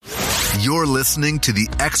You're listening to the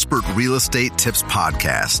Expert Real Estate Tips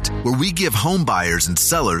Podcast, where we give home buyers and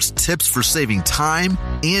sellers tips for saving time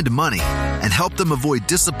and money and help them avoid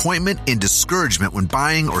disappointment and discouragement when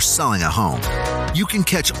buying or selling a home. You can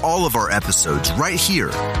catch all of our episodes right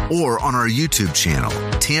here or on our YouTube channel,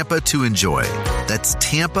 Tampa to Enjoy. That's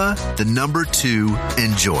Tampa, the number 2,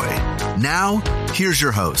 Enjoy. Now, here's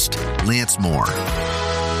your host, Lance Moore.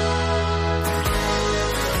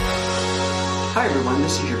 Hi everyone,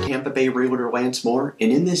 this is your Tampa Bay Realtor Lance Moore, and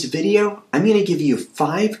in this video, I'm going to give you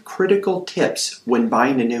 5 critical tips when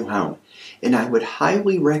buying a new home. And I would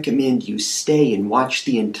highly recommend you stay and watch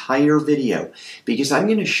the entire video because I'm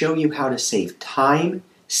going to show you how to save time,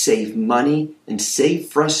 save money, and save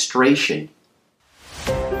frustration.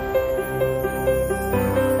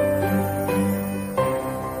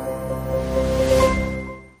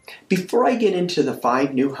 Before I get into the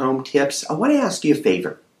 5 new home tips, I want to ask you a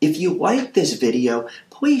favor. If you like this video,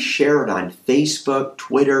 please share it on Facebook,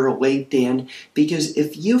 Twitter, LinkedIn, because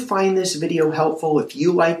if you find this video helpful, if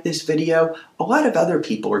you like this video, a lot of other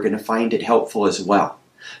people are going to find it helpful as well.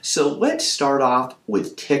 So let's start off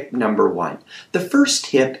with tip number 1. The first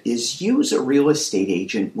tip is use a real estate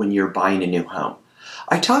agent when you're buying a new home.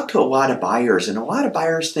 I talk to a lot of buyers, and a lot of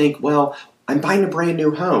buyers think, well, I'm buying a brand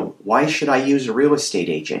new home. Why should I use a real estate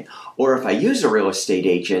agent? Or if I use a real estate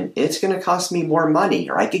agent, it's going to cost me more money,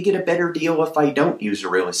 or I could get a better deal if I don't use a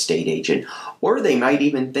real estate agent. Or they might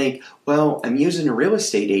even think, well, I'm using a real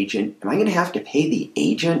estate agent. Am I going to have to pay the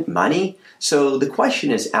agent money? So the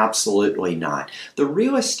question is absolutely not. The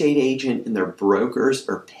real estate agent and their brokers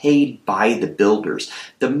are paid by the builders.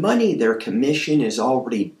 The money, their commission, is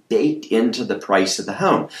already baked into the price of the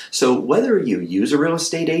home. So whether you use a real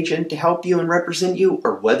estate agent to help you and represent you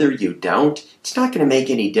or whether you don't, it's not going to make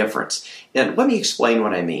any difference. And let me explain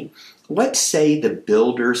what I mean. Let's say the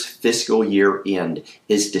builder's fiscal year end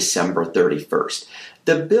is December 31st.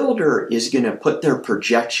 The builder is going to put their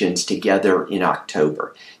projections together in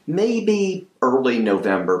October, maybe early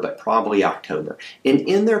November, but probably October. And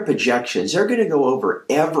in their projections, they're going to go over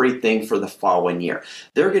everything for the following year.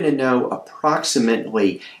 They're going to know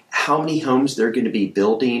approximately how many homes they're going to be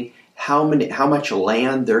building, how much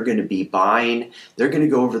land they're going to be buying. They're going to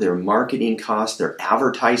go over their marketing costs, their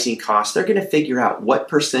advertising costs. They're going to figure out what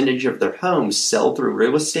percentage of their homes sell through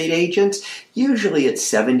real estate agents. Usually it's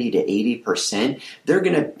 70 to 80%. They're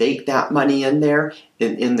going to bake that money in there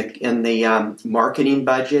in the marketing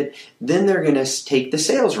budget. Then they're going to take the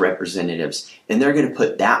sales representatives and they're going to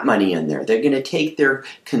put that money in there. They're going to take their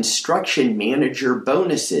construction manager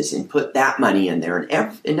bonuses and put that money in there.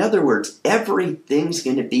 And in other words, everything's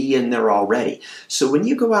going to be in there already. So when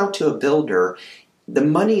you go out to a builder, the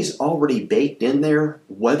money's already baked in there,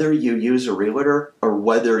 whether you use a realtor or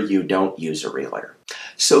whether you don't use a realtor.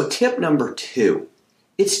 So tip number 2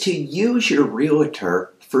 is to use your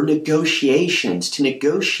realtor for negotiations, to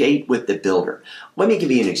negotiate with the builder. Let me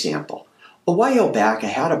give you an example. A while back, I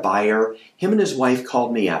had a buyer. Him and his wife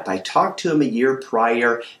called me up. I talked to him a year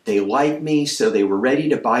prior. They liked me, so they were ready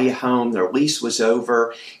to buy a home. Their lease was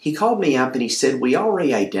over. He called me up and he said, we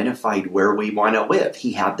already identified where we want to live.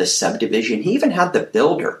 He had the subdivision. He even had the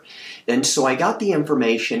builder. And so I got the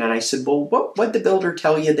information and I said, well, what'd the builder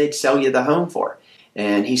tell you they'd sell you the home for?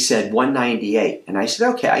 And he said $198. And I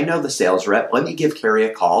said, okay, I know the sales rep. Let me give Carrie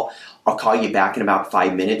a call. I'll call you back in about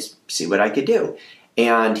 5 minutes, see what I could do.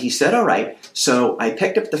 And he said, all right. So I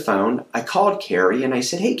picked up the phone. I called Carrie and I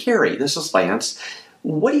said, hey, Carrie, this is Lance.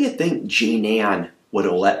 What do you think Jean Ann would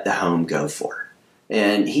have let the home go for?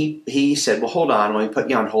 And he said, well, hold on. Let me put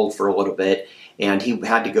you on hold for a little bit. And he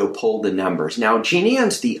had to go pull the numbers. Now, Jean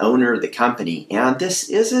Ann's the owner of the company, and this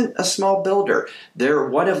isn't a small builder. They're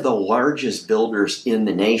one of the largest builders in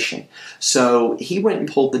the nation. So he went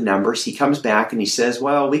and pulled the numbers. He comes back and he says,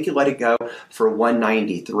 well, we could let it go for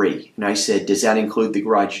 $193. And I said, does that include the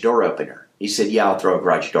garage door opener? He said, yeah, I'll throw a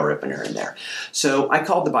garage door opener in there. So I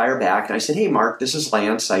called the buyer back and I said, hey, Mark, this is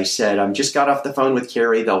Lance. I said, I just got off the phone with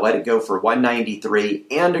Carrie. They'll let it go for $193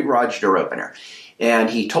 and a garage door opener.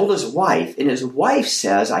 And he told his wife, and his wife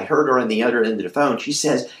says, I heard her on the other end of the phone, she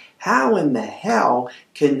says, how in the hell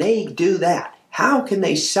can they do that? How can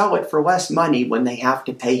they sell it for less money when they have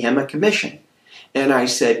to pay him a commission? And I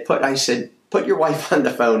said, put your wife on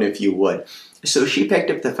the phone if you would. So she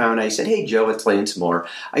picked up the phone. I said, hey, Joe, it's Lance Moore.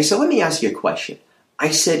 I said, let me ask you a question.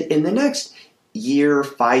 I said, in the next year,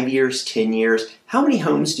 5 years, 10 years, how many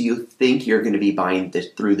homes do you think you're going to be buying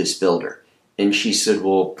through this builder? And she said,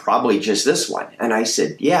 well, probably just this one. And I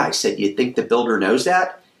said, yeah. I said, you think the builder knows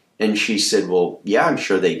that? And she said, well, yeah, I'm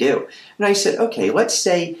sure they do. And I said, okay, let's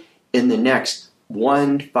say in the next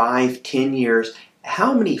 1, 5, 10 years,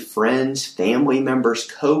 how many friends, family members,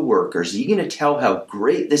 co-workers are you going to tell how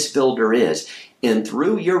great this builder is? And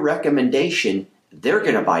through your recommendation, they're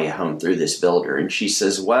going to buy a home through this builder. And she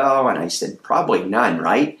says, well, and I said, probably none,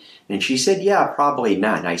 right? And she said, yeah, probably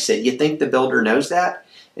none. I said, you think the builder knows that?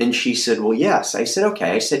 And she said, well, yes. I said,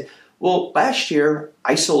 okay. I said, well, last year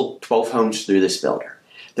I sold 12 homes through this builder.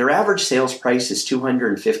 Their average sales price is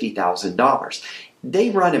 $250,000. They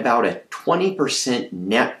run about a 20%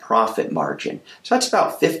 net profit margin. So that's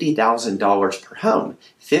about $50,000 per home.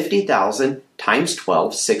 $50,000 times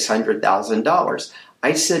 12, $600,000.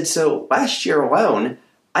 I said, so last year alone,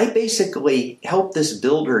 I basically helped this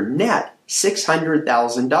builder net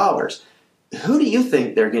 $600,000. Who do you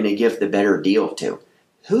think they're going to give the better deal to?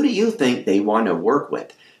 Who do you think they want to work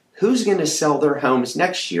with? Who's going to sell their homes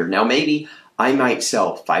next year? Now, maybe I might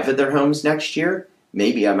sell 5 of their homes next year.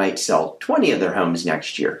 Maybe I might sell 20 of their homes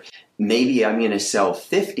next year. Maybe I'm going to sell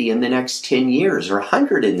 50 in the next 10 years or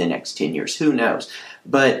 100 in the next 10 years. Who knows?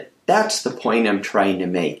 But that's the point I'm trying to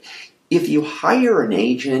make. If you hire an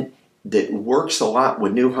agent that works a lot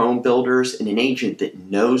with new home builders and an agent that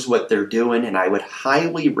knows what they're doing, and I would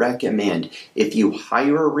highly recommend if you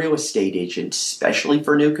hire a real estate agent, especially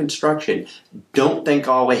for new construction, don't think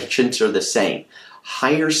all agents are the same.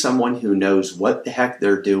 Hire someone who knows what the heck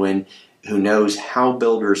they're doing, who knows how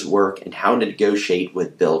builders work and how to negotiate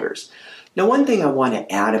with builders. Now, one thing I want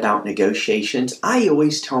to add about negotiations, I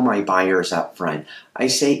always tell my buyers up front, I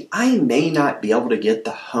say, I may not be able to get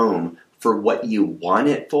the home for what you want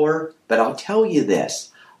it for, but I'll tell you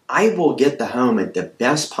this, I will get the home at the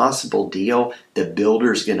best possible deal the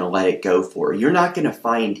builder's going to let it go for. You're not going to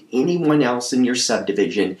find anyone else in your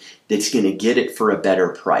subdivision that's going to get it for a better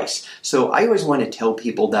price. So I always want to tell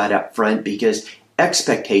people that up front because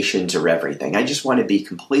expectations are everything. I just want to be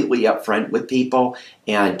completely upfront with people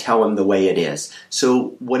and tell them the way it is. So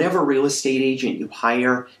whatever real estate agent you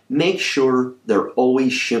hire, make sure they're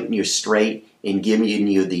always shooting you straight and giving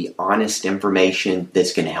you the honest information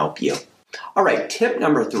that's going to help you. All right, tip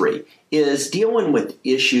number 3 is dealing with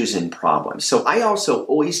issues and problems. So I also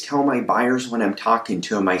always tell my buyers when I'm talking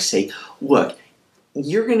to them, I say, look,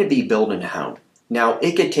 you're going to be building a home. Now,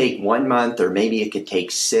 it could take 1 month or maybe it could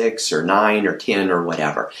take 6 or 9 or 10 or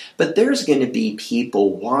whatever. But there's going to be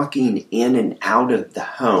people walking in and out of the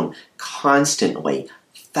home constantly,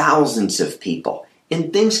 thousands of people.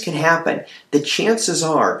 And things can happen. The chances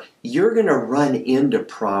are you're going to run into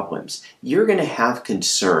problems. You're going to have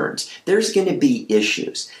concerns. There's going to be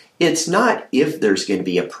issues. It's not if there's going to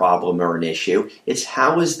be a problem or an issue, it's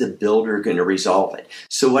how is the builder going to resolve it.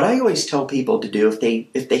 So what I always tell people to do, if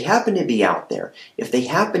they happen to be out there, if they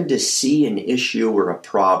happen to see an issue or a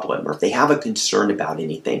problem, or if they have a concern about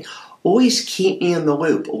anything, always keep me in the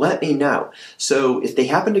loop. Let me know. So if they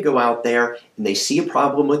happen to go out there and they see a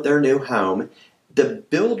problem with their new home, the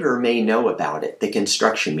builder may know about it, the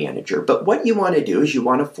construction manager, but what you want to do is you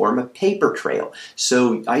want to form a paper trail.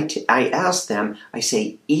 So I ask them, I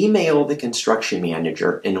say, email the construction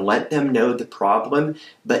manager and let them know the problem,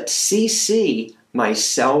 but CC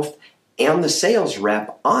myself and the sales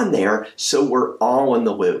rep on there so we're all in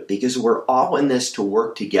the loop because we're all in this to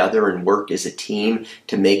work together and work as a team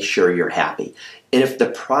to make sure you're happy. And if the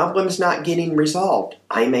problem's not getting resolved,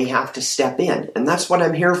 I may have to step in, and that's what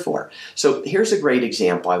I'm here for. So here's a great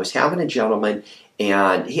example. I was having a gentleman,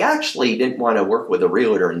 and he actually didn't want to work with a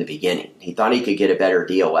realtor in the beginning. He thought he could get a better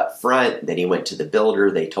deal up front. Then he went to the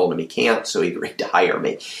builder. They told him he can't, so he agreed to hire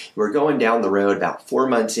me. We're going down the road about 4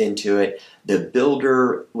 months into it. The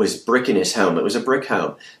builder was bricking his home. It was a brick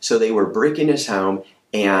home. So they were bricking his home,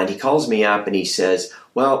 and he calls me up and he says,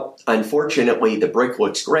 well, unfortunately, the brick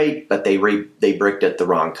looks great, but they bricked it the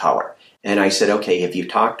wrong color. And I said, okay, have you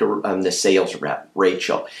talked to the sales rep,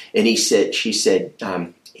 Rachel? And he said,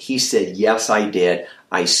 yes, I did.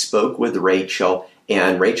 I spoke with Rachel,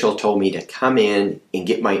 and Rachel told me to come in and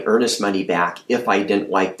get my earnest money back. If I didn't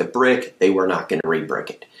like the brick, they were not going to re-brick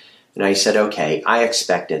it. And I said, okay, I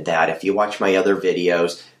expected that. If you watch my other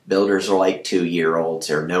videos, builders are like 2-year-olds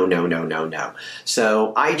or no.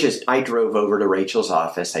 So I drove over to Rachel's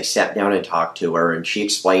office. I sat down and talked to her, and she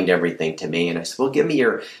explained everything to me. And I said, well, give me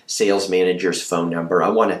your sales manager's phone number. I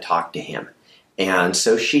want to talk to him. And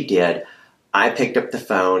so she did. I picked up the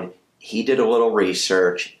phone. He did a little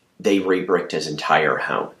research. They re-bricked his entire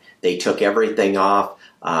home. They took everything off.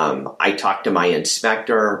 I talked to my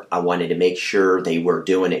inspector. I wanted to make sure they were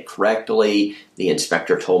doing it correctly. The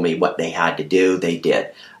inspector told me what they had to do. They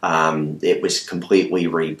did. It was completely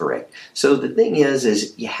re-bricked. So the thing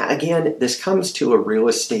is again, this comes to a real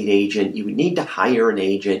estate agent. You need to hire an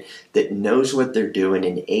agent that knows what they're doing,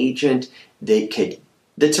 an agent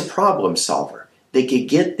that's a problem solver. They could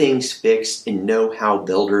get things fixed and know how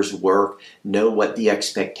builders work, know what the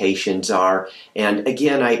expectations are. And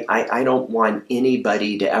again, I don't want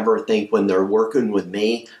anybody to ever think when they're working with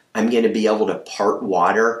me, I'm going to be able to part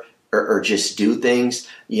water or just do things,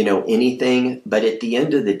 anything. But at the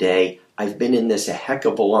end of the day, I've been in this a heck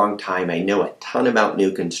of a long time. I know a ton about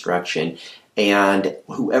new construction. And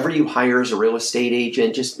whoever you hire as a real estate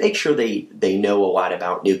agent, just make sure they know a lot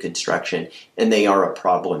about new construction and they are a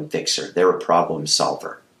problem fixer. They're a problem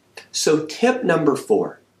solver. So tip number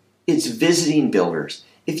 4 is visiting builders.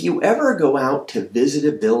 If you ever go out to visit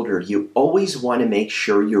a builder, you always want to make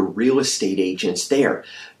sure your real estate agent's there.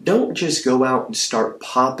 Don't just go out and start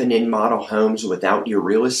popping in model homes without your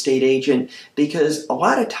real estate agent, because a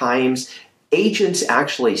lot of times agents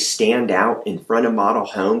actually stand out in front of model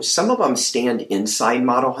homes. Some of them stand inside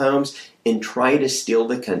model homes and try to steal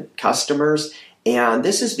the customers. And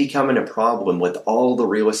this is becoming a problem with all the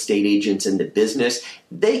real estate agents in the business.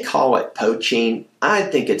 They call it poaching. I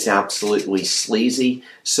think it's absolutely sleazy.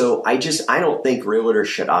 So I don't think realtors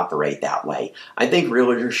should operate that way. I think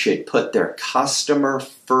realtors should put their customer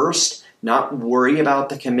first, not worry about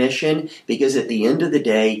the commission, because at the end of the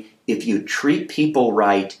day, if you treat people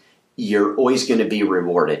right, you're always going to be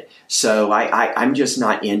rewarded. So I'm just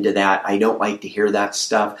not into that. I don't like to hear that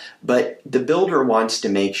stuff. But the builder wants to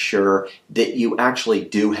make sure that you actually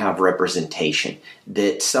do have representation,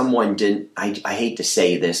 that someone didn't, I hate to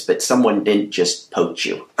say this, but someone didn't just poach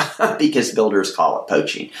you because builders call it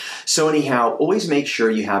poaching. So anyhow, always make sure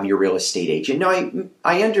you have your real estate agent. Now,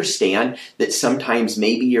 I understand that sometimes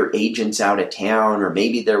maybe your agent's out of town or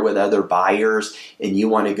maybe they're with other buyers and you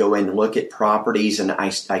want to go in and look at properties, and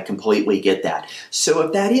I completely get that. So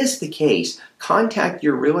if that is the case, contact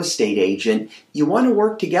your real estate agent. You want to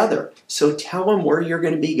work together. So tell them where you're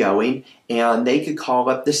going to be going, and they could call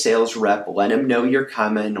up the sales rep, let them know you're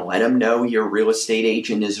coming, let them know your real estate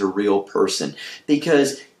agent is a real person.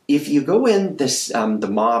 Because if you go in the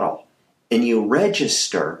model and you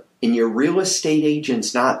register and your real estate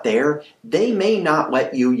agent's not there, they may not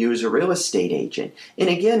let you use a real estate agent. And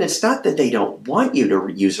again, it's not that they don't want you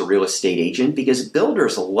to use a real estate agent, because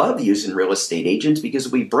builders love using real estate agents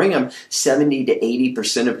because we bring them 70 to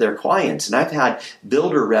 80% of their clients. And I've had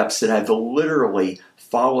builder reps that I've literally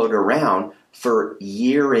followed around for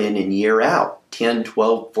year in and year out, 10,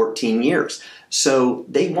 12, 14 years. So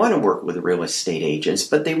they want to work with real estate agents,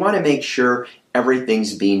 but they want to make sure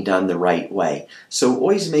everything's being done the right way. So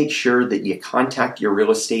always make sure that you contact your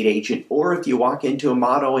real estate agent, or if you walk into a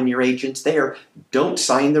model and your agent's there, don't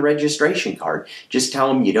sign the registration card. Just tell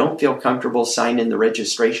them you don't feel comfortable signing the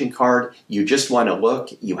registration card. You just want to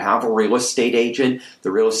look. You have a real estate agent.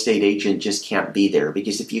 The real estate agent just can't be there,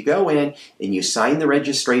 because if you go in and you sign the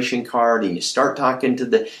registration card and you start talking to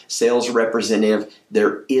the sales representative,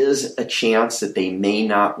 there is a chance that they may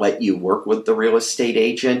not let you work with the real estate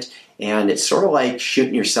agent. And it's sort of like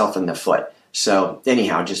shooting yourself in the foot. So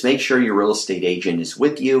anyhow, just make sure your real estate agent is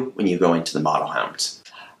with you when you go into the model homes.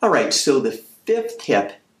 All right, so the 5th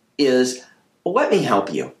tip is, let me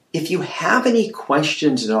help you. If you have any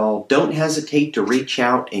questions at all, don't hesitate to reach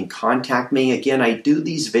out and contact me. Again, I do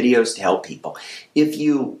these videos to help people. If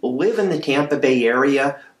you live in the Tampa Bay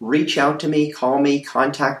area, reach out to me, call me,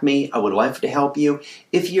 contact me. I would love to help you.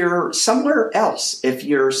 If you're somewhere else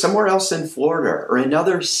in Florida or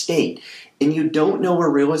another state, and you don't know a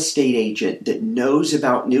real estate agent that knows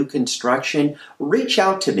about new construction, reach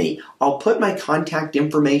out to me. I'll put my contact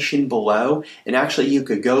information below, and actually you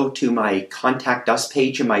could go to my Contact Us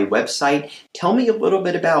page on my website. Tell me a little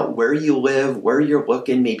bit about where you live, where you're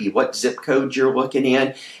looking, maybe what zip code you're looking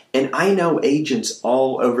in. And I know agents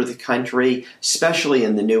all over the country, especially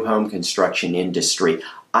in the new home construction industry.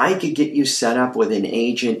 I could get you set up with an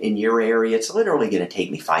agent in your area. It's literally going to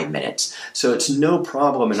take me 5 minutes. So it's no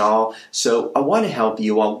problem at all. So I want to help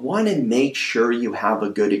you. I want to make sure you have a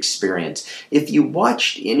good experience. If you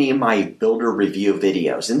watched any of my builder review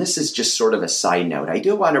videos, and this is just sort of a side note, I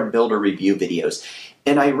do a lot of builder review videos,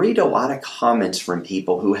 and I read a lot of comments from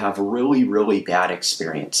people who have really, really bad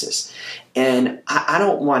experiences. And I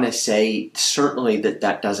don't want to say certainly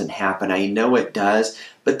that doesn't happen. I know it does.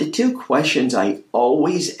 But the 2 questions I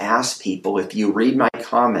always ask people if you read my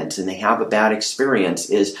comments and they have a bad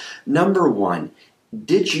experience is, number 1,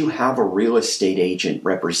 did you have a real estate agent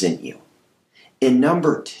represent you? And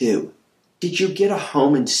number 2, did you get a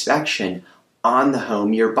home inspection on the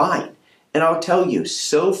home you're buying? And I'll tell you,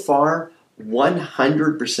 so far,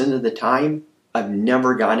 100% of the time, I've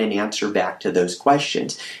never gotten an answer back to those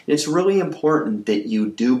questions. And it's really important that you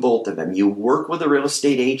do both of them. You work with a real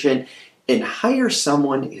estate agent and hire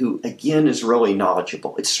someone who, again, is really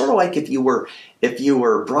knowledgeable. It's sort of like if you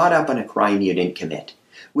were brought up on a crime you didn't commit.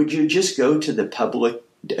 Would you just go to the public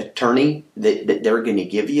attorney that they're going to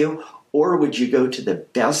give you, or would you go to the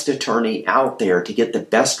best attorney out there to get the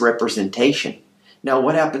best representation? Now,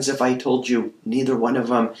 what happens if I told you neither one of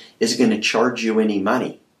them is going to charge you any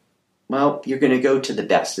money? Well, you're going to go to the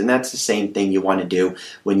best, and that's the same thing you want to do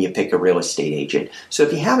when you pick a real estate agent. So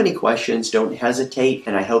if you have any questions, don't hesitate,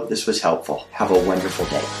 and I hope this was helpful. Have a wonderful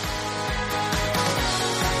day.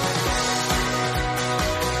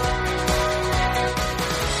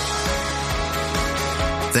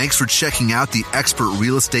 Thanks for checking out the Expert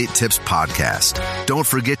Real Estate Tips podcast. Don't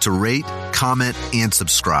forget to rate, comment, and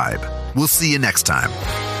subscribe. We'll see you next time.